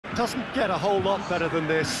doesn't get a whole lot better than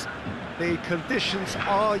this. The conditions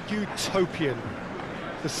are utopian.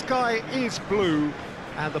 The sky is blue,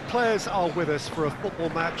 and the players are with us for a football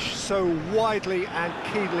match so widely and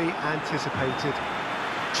keenly anticipated.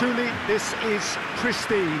 Truly, this is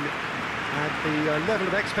pristine, and the level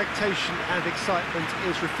of expectation and excitement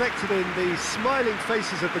is reflected in the smiling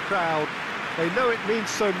faces of the crowd. They know it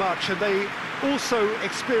means so much, and they also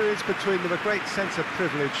experience between them a great sense of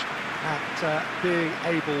privilege at being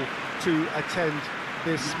able to attend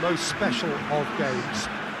this most special of games.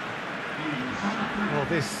 Well,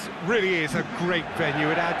 this really is a great venue.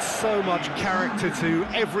 It adds so much character to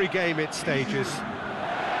every game it stages.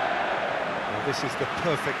 Well, this is the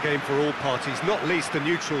perfect game for all parties, not least the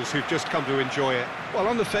neutrals who've just come to enjoy it. Well,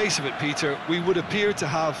 on the face of it, Peter, we would appear to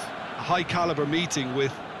have a high-caliber meeting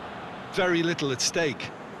with very little at stake.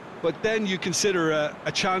 But then you consider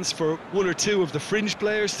a chance for one or two of the fringe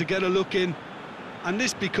players to get a look in, and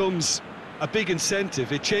this becomes a big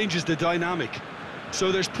incentive. It changes the dynamic.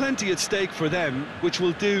 So there's plenty at stake for them, which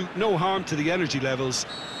will do no harm to the energy levels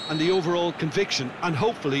and the overall conviction, and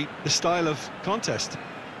hopefully the style of contest.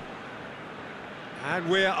 And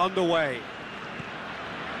we're underway.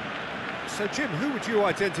 So, Jim, who would you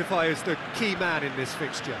identify as the key man in this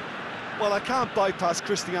fixture? Well, I can't bypass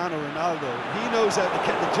Cristiano Ronaldo. He knows how to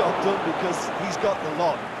get the job done because he's got the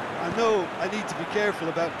lot. I know I need to be careful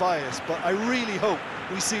about bias, but I really hope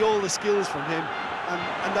we see all the skills from him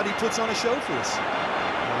and that he puts on a show for us.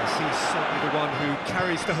 Yes, he's certainly the one who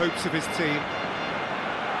carries the hopes of his team.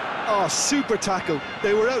 Oh, super tackle.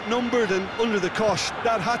 They were outnumbered and under the cosh.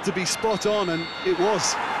 That had to be spot on, and it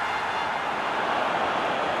was.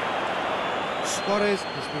 Suarez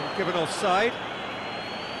has been given offside.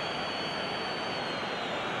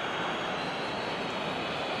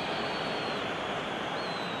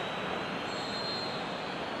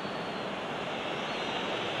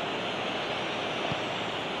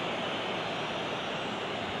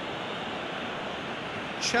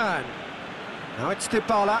 Chan. Now it's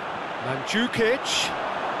Dybala. Mandzukic.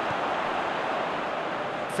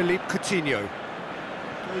 Philippe Coutinho.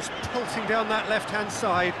 Goes pulsing down that left-hand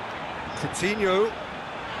side. Coutinho.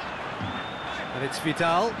 And it's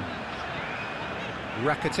Vidal.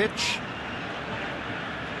 Rakitic.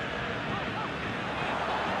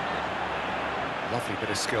 Lovely bit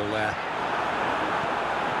of skill there.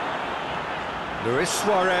 Luis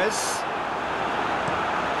Suarez.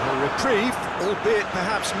 A reprieve, albeit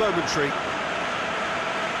perhaps momentary.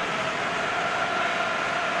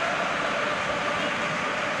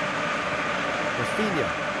 Rafinha.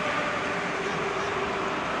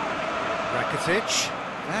 Rakitic.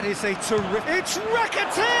 That is a terrific... It's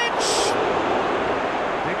Rakitic!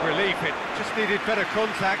 Big relief, it just needed better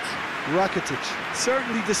contact. Rakitic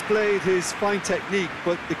certainly displayed his fine technique,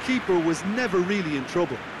 but the keeper was never really in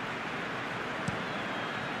trouble.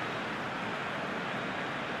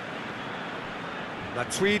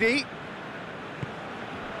 Matuidi.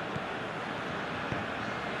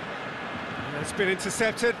 It's been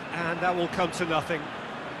intercepted, and that will come to nothing.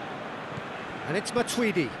 And it's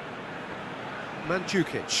Matuidi.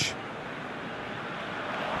 Mandzukic.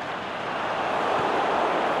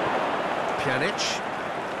 Pjanic.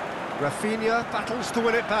 Rafinha battles to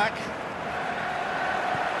win it back.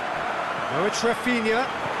 No, it's Rafinha.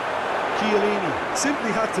 Chiellini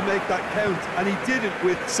simply had to make that count, and he did it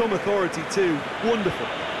with some authority too. Wonderful.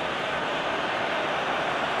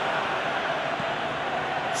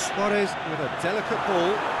 Suarez with a delicate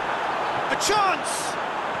ball. A chance!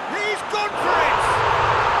 He's gone for it!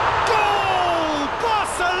 Goal!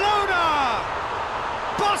 Barcelona!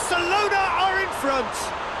 Barcelona are in front!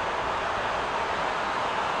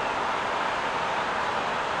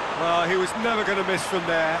 Well, he was never going to miss from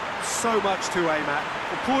there. So much to aim at.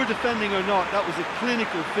 Well, poor defending or not, that was a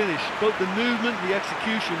clinical finish. Both the movement and the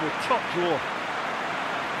execution were top drawer.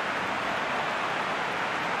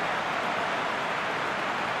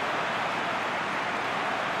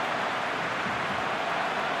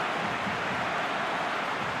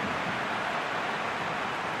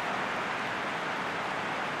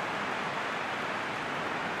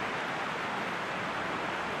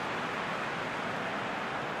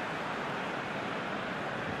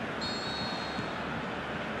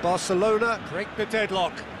 Barcelona break the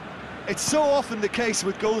deadlock. It's so often the case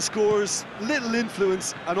with goal scorers, little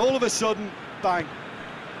influence, and all of a sudden, bang.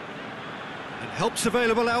 And help's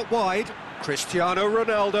available out wide. Cristiano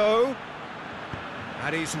Ronaldo.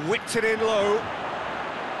 And he's whipped it in low.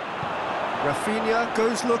 Rafinha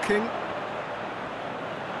goes looking.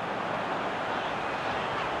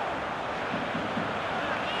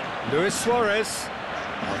 Luis Suarez.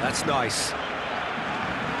 Oh, that's nice.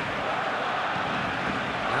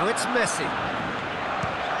 Now it's Messi.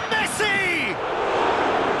 Messi!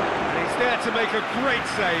 And he's there to make a great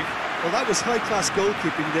save. Well, that was high-class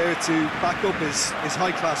goalkeeping there to back up his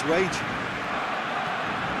high-class wage.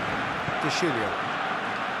 Clásico.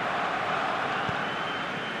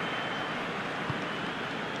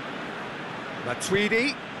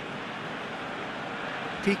 Matuidi.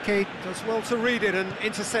 Piqué does well to read it and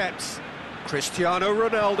intercepts. Cristiano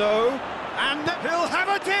Ronaldo. And he'll have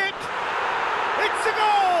a dip! It's a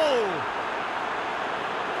goal!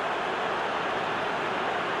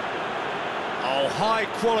 Oh,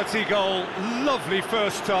 high-quality goal. Lovely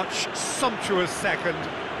first touch, sumptuous second.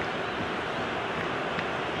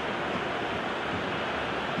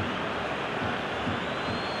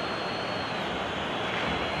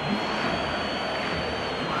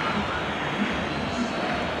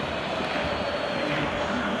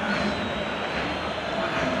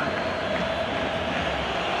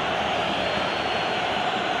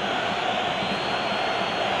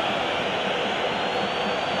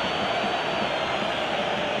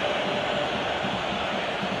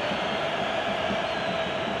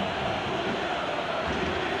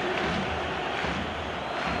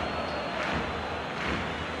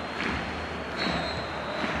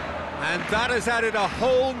 And that has added a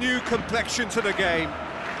whole new complexion to the game.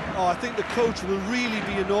 Oh, I think the coach will really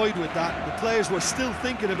be annoyed with that. The players were still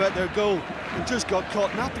thinking about their goal and just got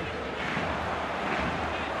caught napping.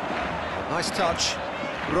 Nice touch.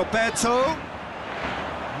 Roberto.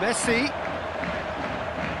 Messi.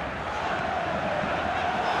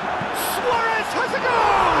 Suarez has a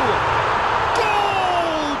goal!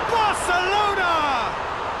 Goal! Barcelona!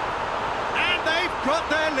 And they've got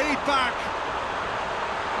their lead back.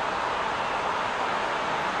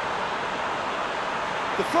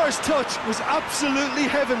 The first touch was absolutely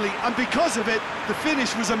heavenly, and because of it, the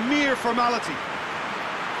finish was a mere formality.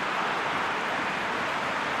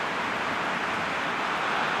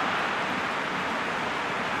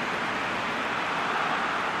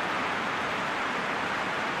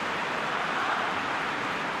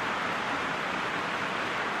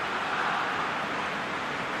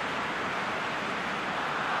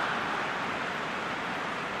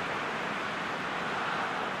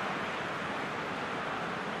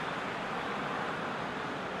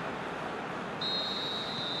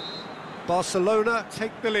 Barcelona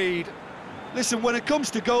take the lead. Listen, when it comes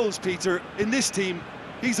to goals, Peter, in this team,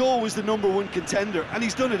 he's always the #1 contender, and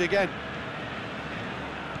he's done it again.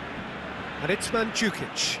 And it's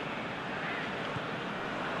Mandzukic.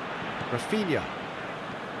 Rafinha.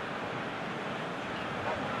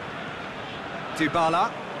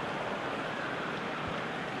 Dybala.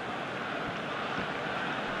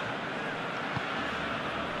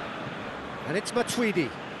 And it's Matuidi.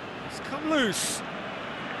 He's come loose.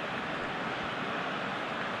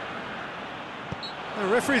 The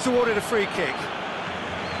referee's awarded a free kick.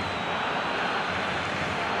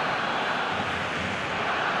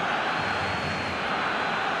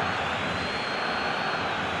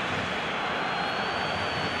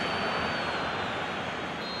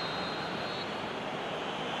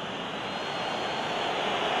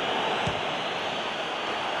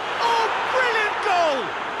 Oh, brilliant goal!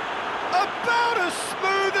 About as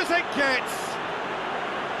smooth as it gets.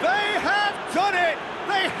 They have done it!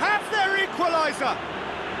 They have their equaliser!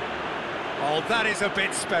 Oh, that is a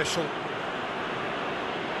bit special.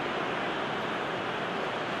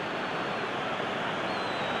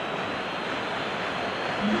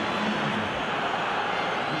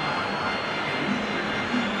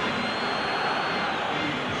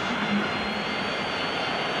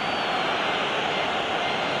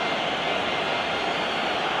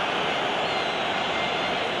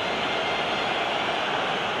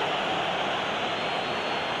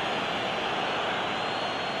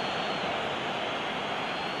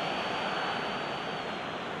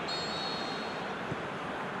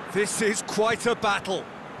 This is quite a battle.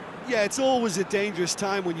 Yeah, it's always a dangerous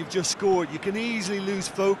time when you've just scored. You can easily lose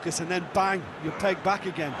focus and then bang, you're pegged back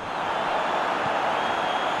again.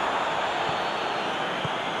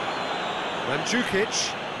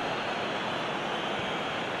 Mandzukic.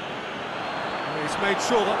 He's made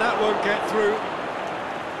sure that that won't get through.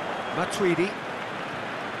 Matuidi.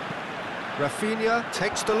 Rafinha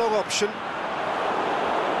takes the long option.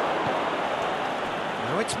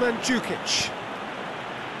 Now it's Mandzukic.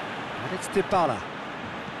 And it's Dybala.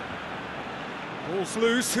 Ball's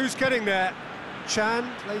loose, who's getting there?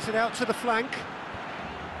 Chan lays it out to the flank.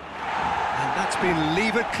 And that's been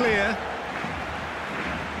levered clear.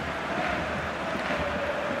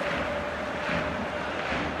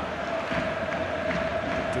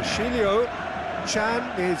 Clásico. Chan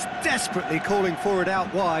is desperately calling for it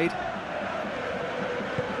out wide.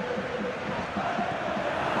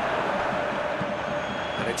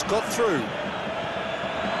 It's got through.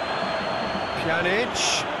 Pjanic.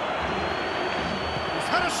 He's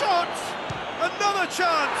had a shot! Another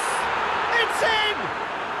chance! It's in!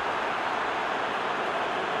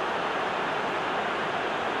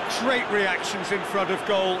 Great reactions in front of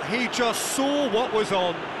goal. He just saw what was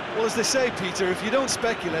on. Well, as they say, Peter, if you don't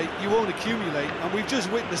speculate, you won't accumulate. And we've just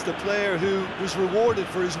witnessed a player who was rewarded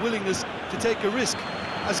for his willingness to take a risk,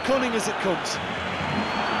 as cunning as it comes.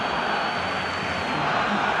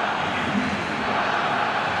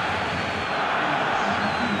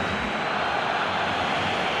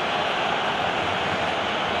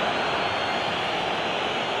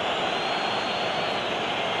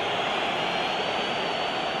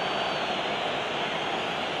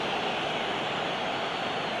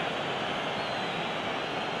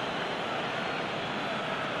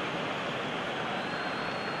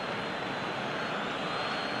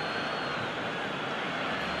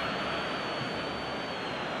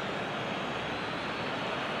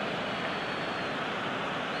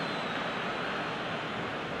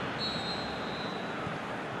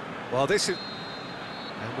 Well, this is...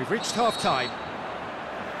 And we've reached half-time.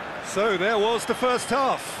 So there was the first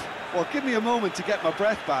half. Well, give me a moment to get my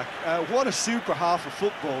breath back. What a super half of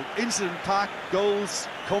football. Incident-packed, goals,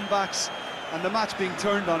 comebacks, and the match being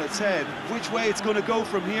turned on its head. Which way it's going to go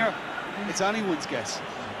from here, it's anyone's guess.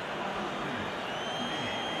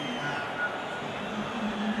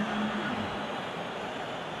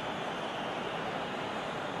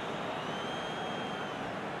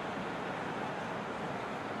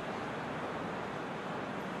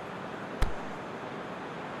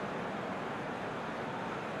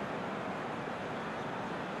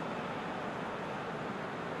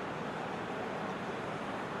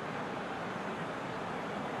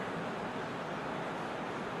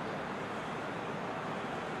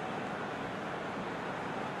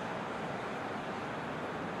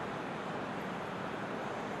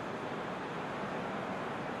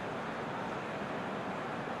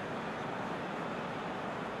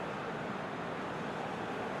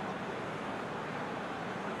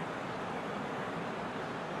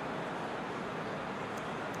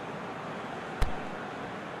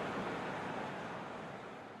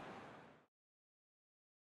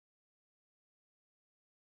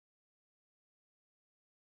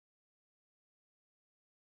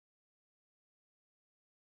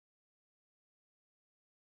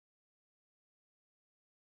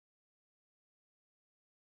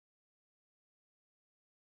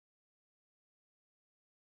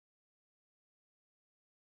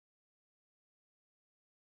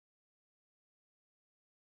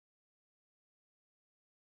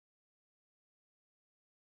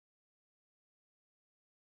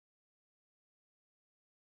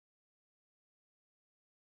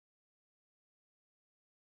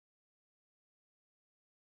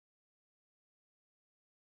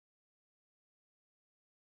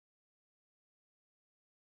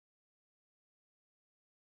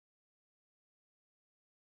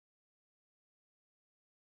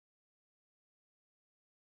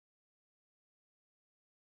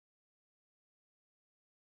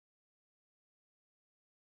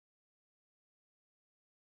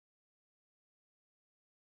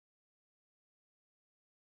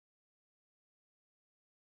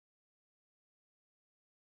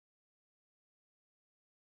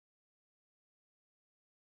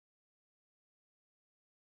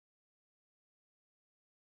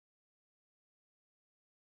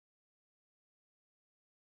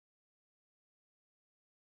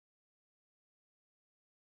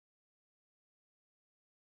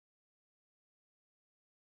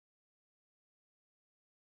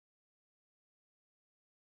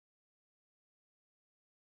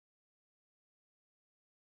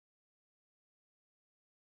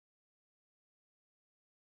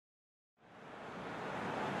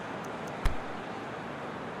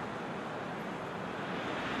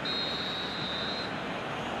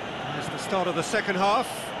 Start of the second half.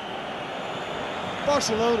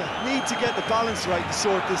 Barcelona need to get the balance right to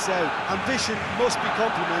sort this out. Ambition must be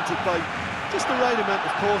complemented by just the right amount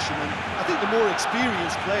of caution, and I think the more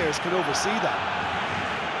experienced players can oversee that.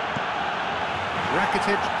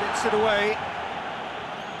 Rakitic gets it away.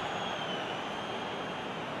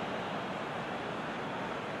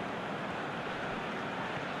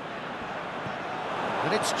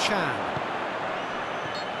 And it's Chan.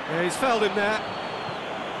 Yeah, he's fouled him there.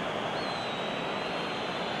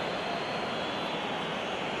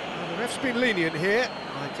 The ref's been lenient here.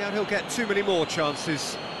 I doubt he'll get too many more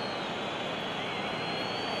chances.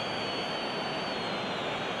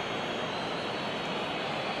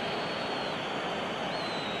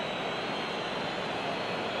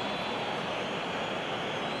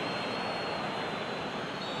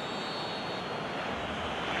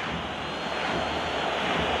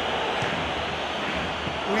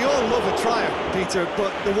 trial, Peter,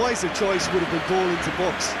 but the wiser choice would have been ball into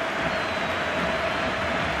box.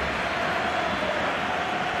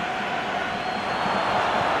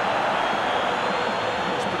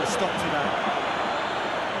 Let's put a stop to that.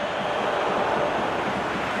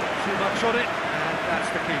 Too much on it, and that's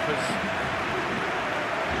the keeper's.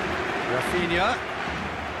 Rafinha.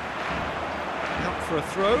 Out for a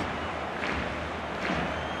throw.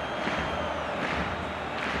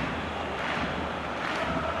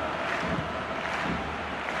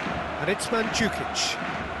 And it's Mandzukic.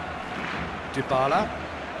 Dybala.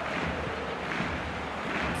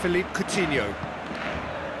 Philippe Coutinho.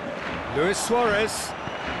 Luis Suarez.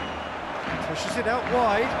 Pushes it out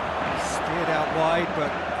wide. Steered out wide,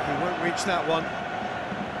 but he won't reach that one.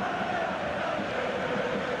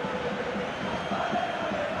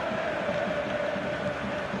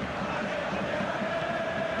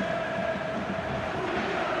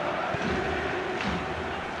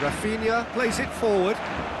 Rafinha plays it forward.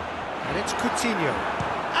 And it's Coutinho.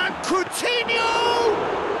 And Coutinho!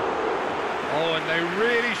 Oh, and they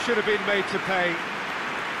really should have been made to pay.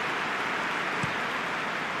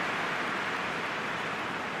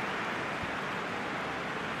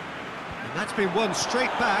 And that's been won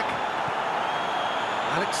straight back.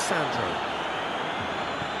 Alexandro.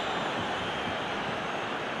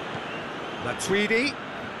 Matuidi.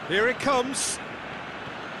 Here it comes.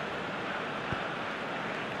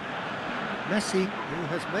 Messi, who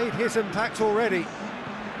has made his impact already.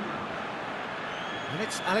 And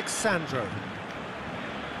it's Alexandro.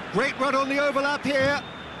 Great run on the overlap here.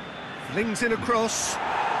 Flings in across.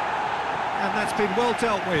 And that's been well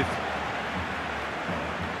dealt with.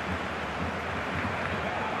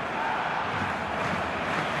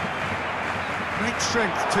 Great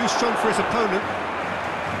strength, too strong for his opponent.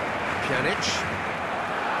 Pjanic.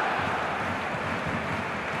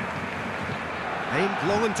 Aimed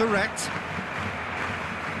long and direct.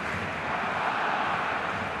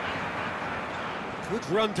 Good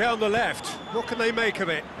run down the left. What can they make of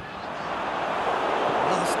it?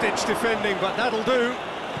 Last-ditch defending, but that'll do.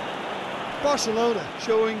 Barcelona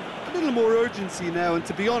showing a little more urgency now, and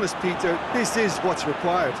to be honest, Peter, this is what's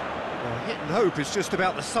required. Well, hit and hope is just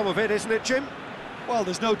about the sum of it, isn't it, Jim? Well,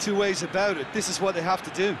 there's no two ways about it. This is what they have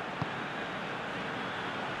to do.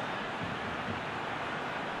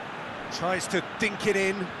 Tries to dink it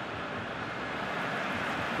in.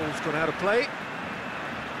 Ball's gone out of play.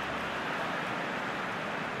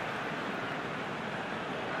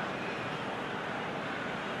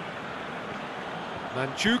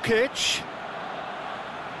 Mandzukic. It's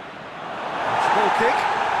a goal kick.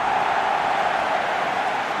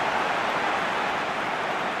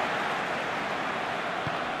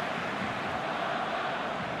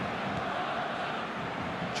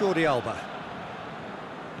 Jordi Alba.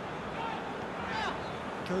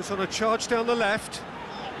 Goes on a charge down the left.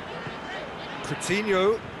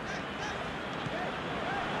 Coutinho.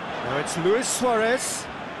 Now it's Luis Suarez.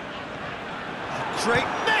 Great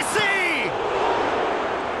Messi!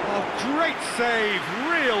 Oh, great save,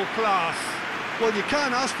 real class. Well, you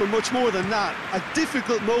can't ask for much more than that. A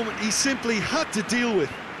difficult moment he simply had to deal with.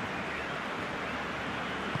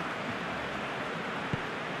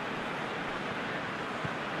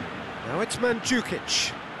 Now it's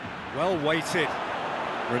Mandzukic. Well weighted.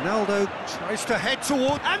 Ronaldo tries to head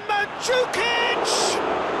toward... And Mandzukic!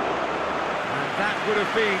 And that would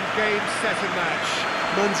have been game, set and match.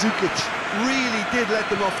 Mandzukic really did let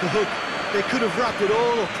them off the hook. They could have wrapped it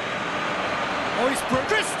all up. Oh, he's...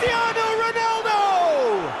 Cristiano Ronaldo!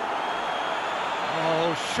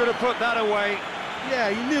 Oh, should have put that away.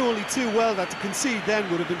 Yeah, he knew only too well that to concede then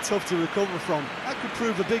would have been tough to recover from. That could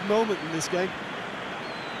prove a big moment in this game.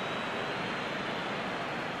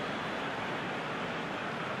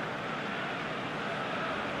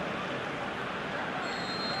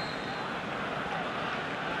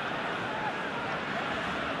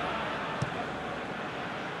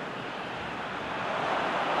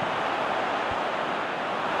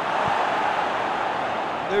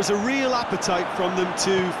 There's a real appetite from them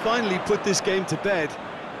to finally put this game to bed,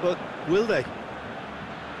 but will they?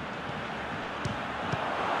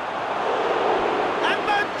 And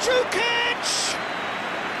Mandzukic!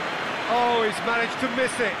 Oh, he's managed to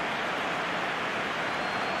miss it.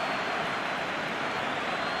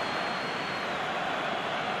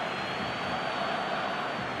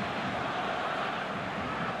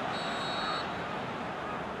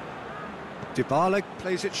 Dybala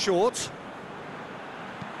plays it short.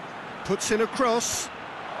 Puts in a cross.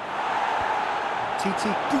 TT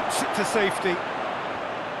boots it to safety.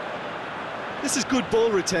 This is good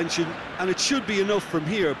ball retention, and it should be enough from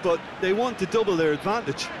here, but they want to double their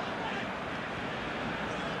advantage.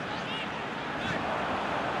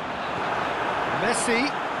 Messi.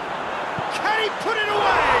 Can he put it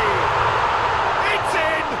away? It's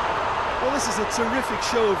in! Well, this is a terrific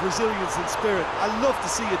show of resilience and spirit. I love to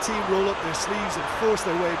see a team roll up their sleeves and force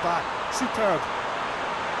their way back. Superb.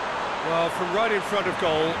 Well, from right in front of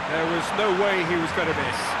goal, there was no way he was going to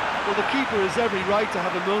miss. Well, the keeper has every right to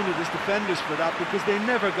have a moan at his defenders for that, because they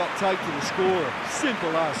never got tight to the score.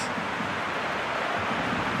 Simple as.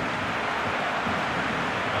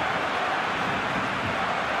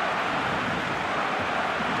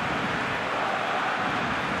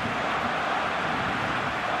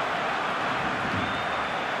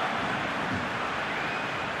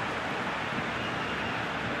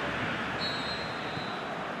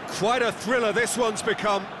 Quite a thriller this one's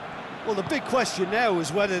become. Well, the big question now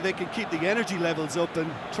is whether they can keep the energy levels up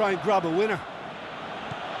and try and grab a winner.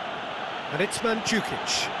 And it's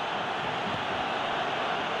Mandzukic.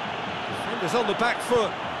 Defenders on the back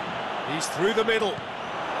foot. He's through the middle.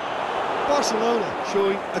 Barcelona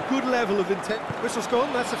showing a good level of intent. Whistle's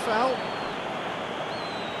gone, that's a foul.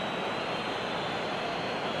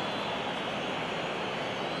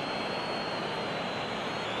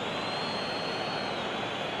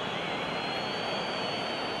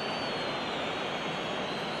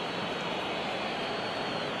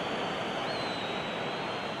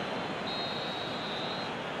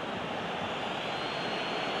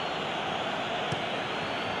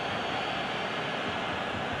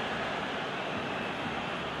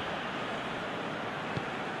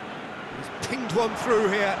 Pinged one through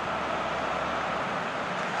here.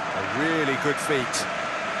 A really good feat.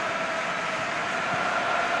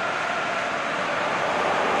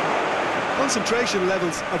 Concentration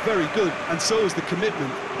levels are very good, and so is the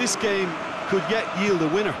commitment. This game could yet yield a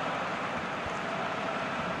winner.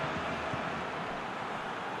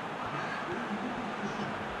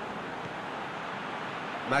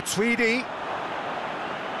 Matuidi.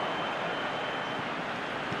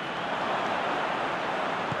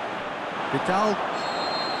 Vidal.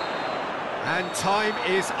 And time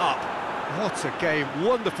is up. What a game,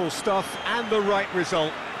 wonderful stuff, and the right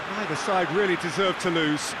result. Neither side really deserved to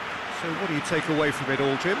lose. So what do you take away from it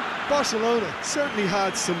all, Jim? Barcelona certainly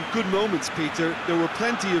had some good moments, Peter. There were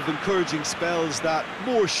plenty of encouraging spells that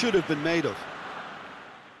more should have been made of.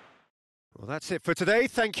 Well, that's it for today.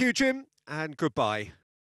 Thank you, Jim, and goodbye.